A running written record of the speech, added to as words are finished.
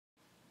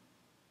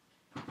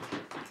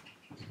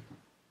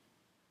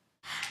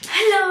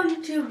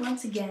YouTube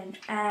once again,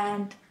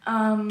 and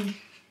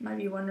might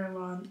be wondering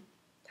why I'm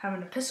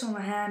having a pistol in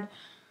my hand,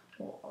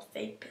 or a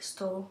fake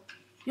pistol.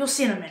 You'll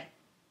see in a minute.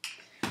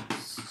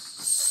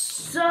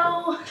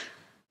 So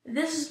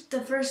this is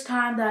the first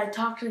time that I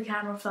talked to the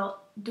camera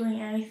without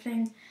doing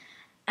anything,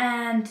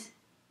 and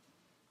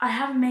I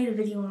haven't made a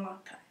video in a long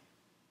time.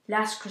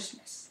 Last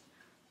Christmas,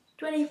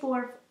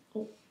 24th.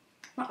 Oh,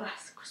 not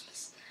last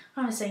Christmas.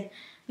 What am I saying?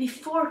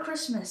 Before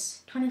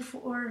Christmas,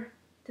 24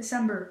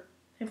 December.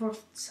 24th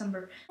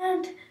December.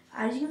 And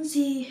as you can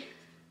see,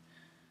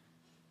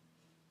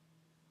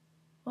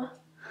 what?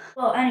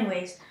 Well,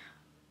 anyways,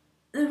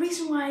 the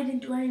reason why I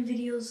didn't do any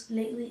videos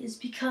lately is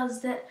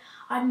because that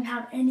I didn't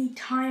have any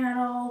time at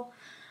all.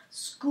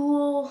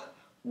 School,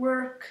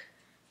 work,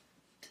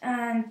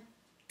 and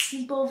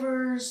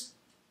sleepovers,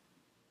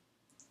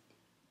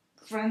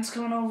 friends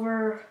coming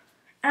over,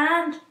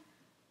 and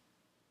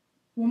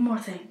one more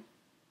thing.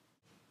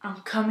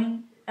 I'm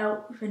coming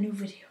out with a new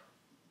video.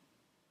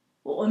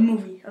 Well, a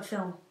movie, a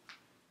film.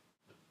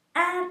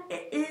 And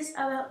it is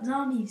about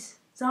zombies.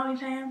 Zombie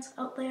fans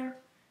out there,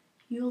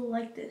 you'll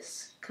like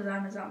this, because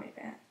I'm a zombie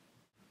fan.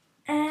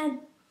 And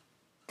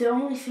the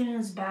only thing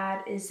that's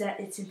bad is that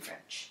it's in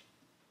French.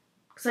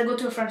 Because I go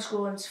to a French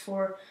school and it's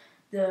for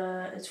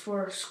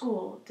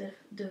school,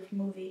 the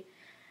movie.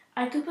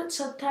 I could put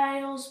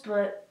subtitles,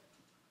 but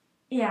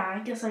yeah, I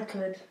guess I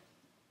could.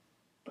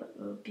 But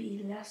it would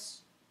be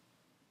less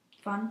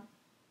fun.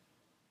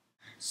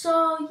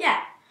 So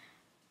yeah.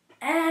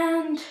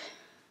 And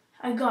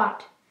I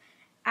got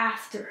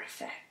After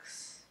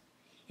Effects.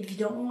 If you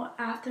don't know what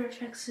After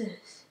Effects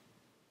is,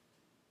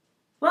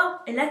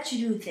 well, it lets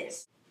you do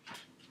this.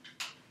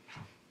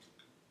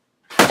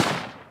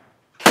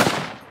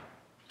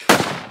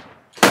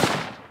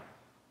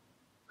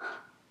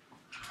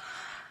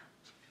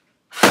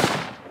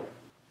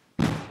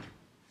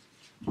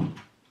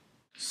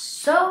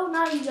 So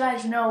now you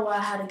guys know I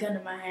had a gun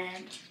in my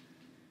hand,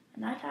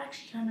 and that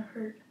actually kind of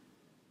hurt.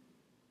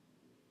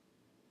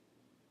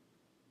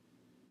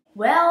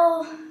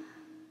 Well,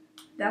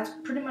 that's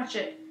pretty much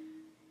it.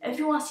 If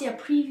you want to see a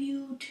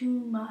preview to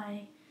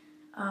my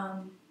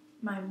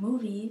my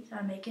movie that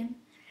I'm making,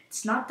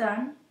 it's not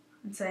done,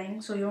 I'm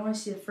saying, so you only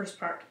see the first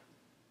part,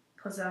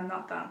 because I'm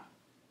not done.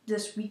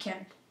 This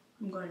weekend,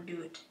 I'm going to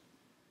do it.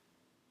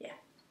 Yeah.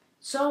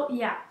 So,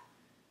 yeah.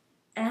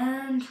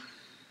 And,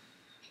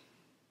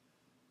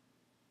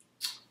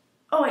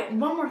 oh wait,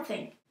 one more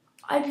thing.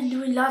 I've been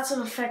doing lots of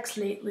effects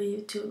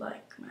lately to,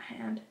 like, my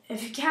hand.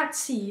 If you can't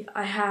see,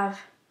 I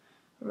have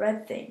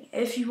red thing.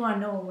 If you want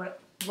to know what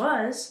it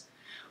was,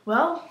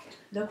 well,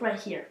 look right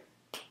here.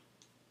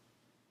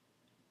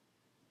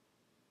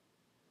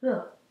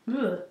 Ugh.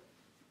 Ugh.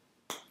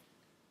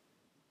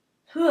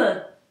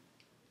 Ugh.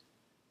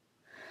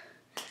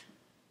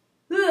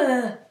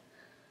 Ugh.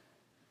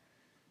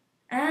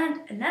 And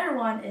another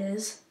one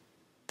is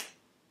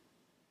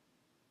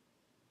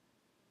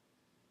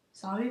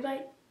zombie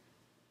bite.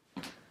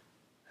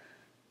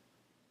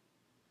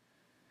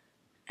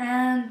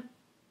 And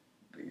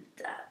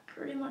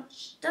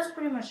that's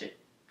pretty much it.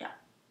 Yeah.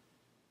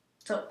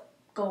 So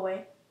go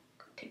away.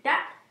 Go take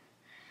that.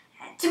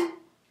 And two.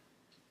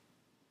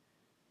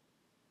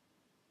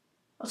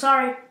 Oh,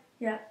 sorry.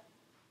 Yeah.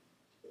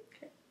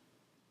 Okay.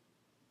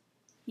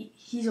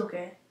 He's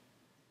okay.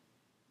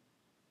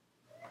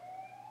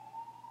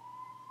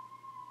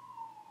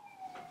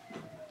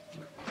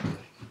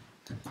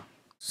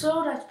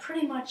 So that's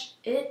pretty much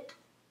it.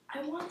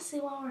 I want to say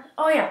one more.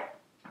 Oh yeah.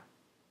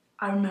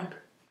 I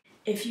remember.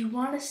 If you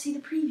want to see the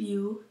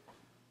preview,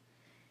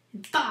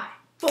 in 5,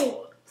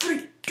 4,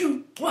 3,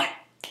 2, 1.